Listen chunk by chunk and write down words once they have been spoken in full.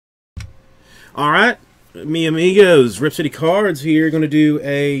All right, mi amigos, Rip City Cards here. Going to do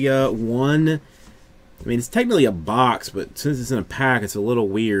a one. I mean, it's technically a box, but since it's in a pack, it's a little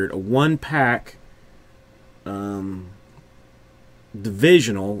weird. A one-pack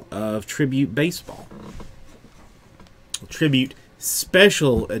divisional of Tribute Baseball. Tribute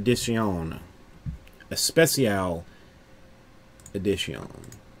Special Edition. A Special Edition.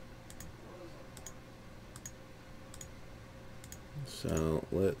 So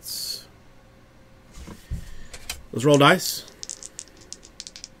let's roll dice.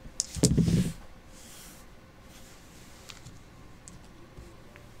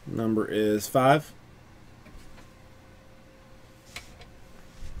 Number is 5.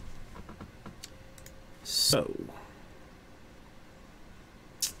 So,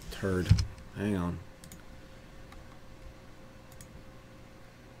 turd. Hang on.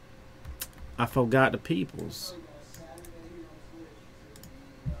 I forgot the peoples.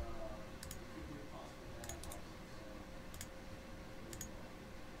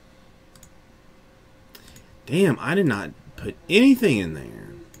 Damn, I did not put anything in there.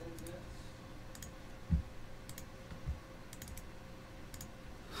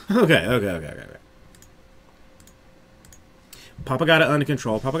 Okay. Papa got it under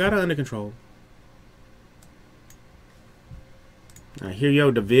control. Now here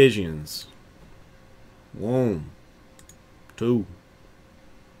your divisions. 1, 2,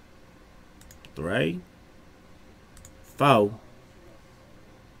 3, 4.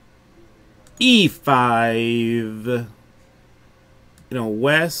 E5.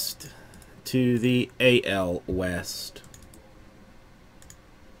 West to the AL West.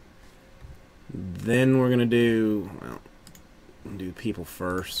 Then we're gonna do, do people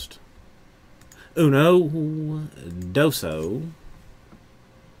first. Uno, doso,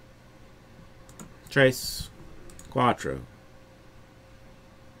 tres, cuatro.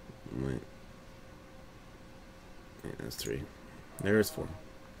 Wait, yeah, that's 3. There's 4.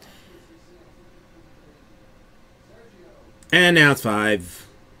 And now it's 5.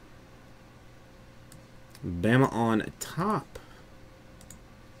 Bama on top.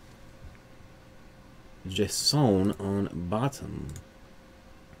 Jason on bottom.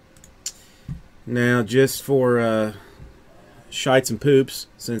 Now, just for shites and poops,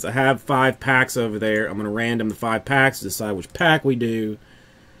 since I have 5 packs over there, I'm going to random the 5 packs to decide which pack we do.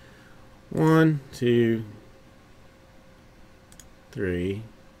 1, 2, 3,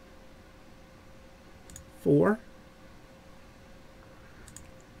 4,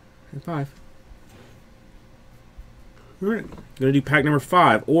 and 5. Alright, gonna do pack number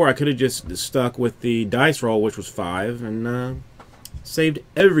 5, or I could have just stuck with the dice roll, which was 5, and saved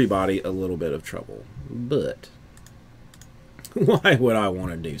everybody a little bit of trouble. But why would I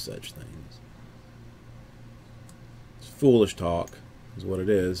want to do such things? It's foolish talk, is what it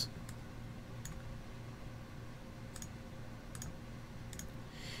is.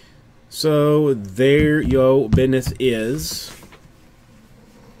 So there yo business is.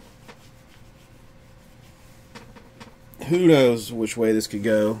 Who knows which way this could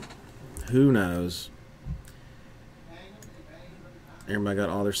go? Who knows? Everybody got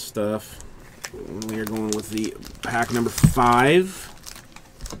all their stuff. We are going with the pack number 5.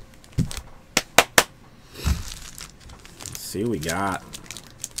 Let's see what we got.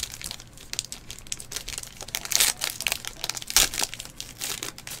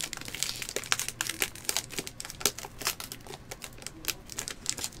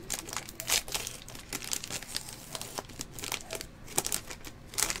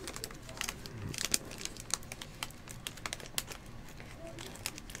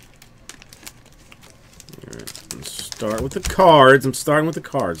 Start with the cards. I'm starting with the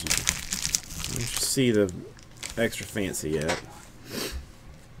cards. You should see the extra fancy yet.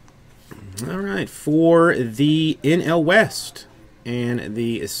 All right, for the NL West and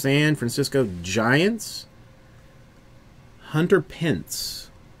the San Francisco Giants, Hunter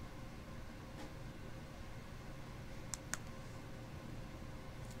Pence.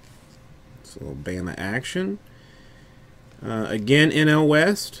 It's a little Bama action. Again, NL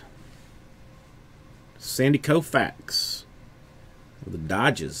West. Sandy Koufax of the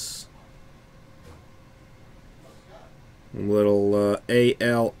Dodgers. A little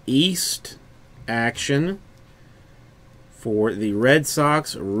AL East action for the Red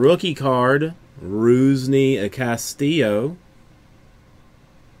Sox. Rookie card, Rusney Castillo.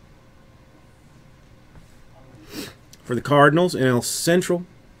 For the Cardinals, NL Central,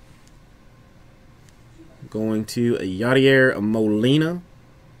 going to Yadier Molina.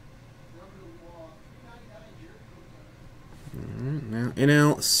 Now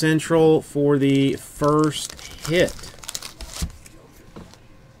NL Central for the first hit.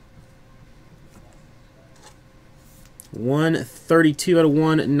 132 out of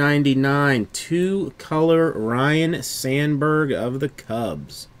 199. 2-color Ryan Sandberg of the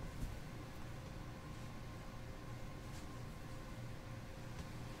Cubs.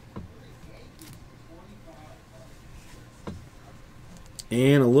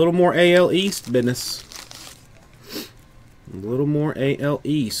 And a little more AL East business. A little more AL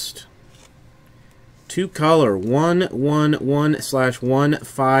East. 2-color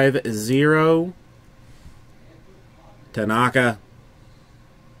 111/150. Tanaka.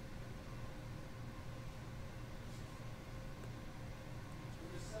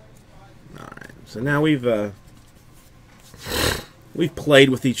 All right. So now we've played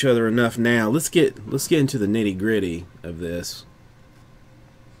with each other enough. Now let's get into the nitty-gritty of this.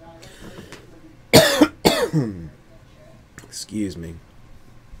 Excuse me.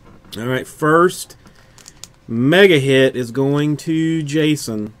 All right, first mega hit is going to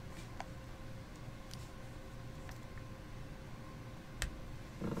Jason.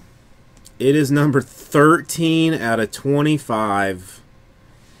 It is number 13 out of 25.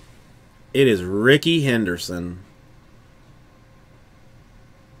 It is Rickey Henderson.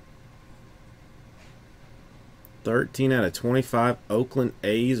 (13 out of 25) Oakland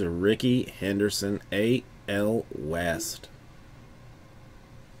A's Rickey Henderson, AL West.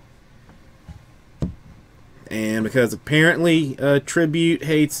 And because apparently Tribute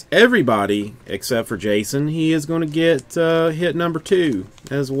hates everybody except for Jason, he is going to get hit number 2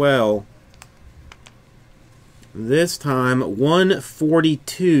 as well. This time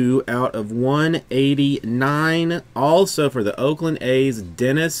 142 out of 189. Also for the Oakland A's,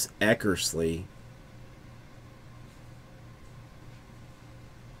 Dennis Eckersley.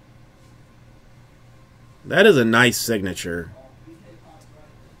 That is a nice signature.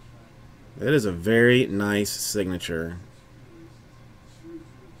 That is a very nice signature.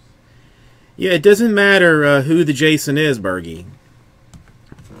 Yeah, it doesn't matter who the Jason is, Bergie.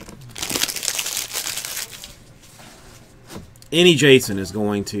 Any Jason is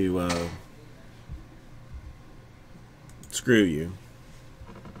going to screw you.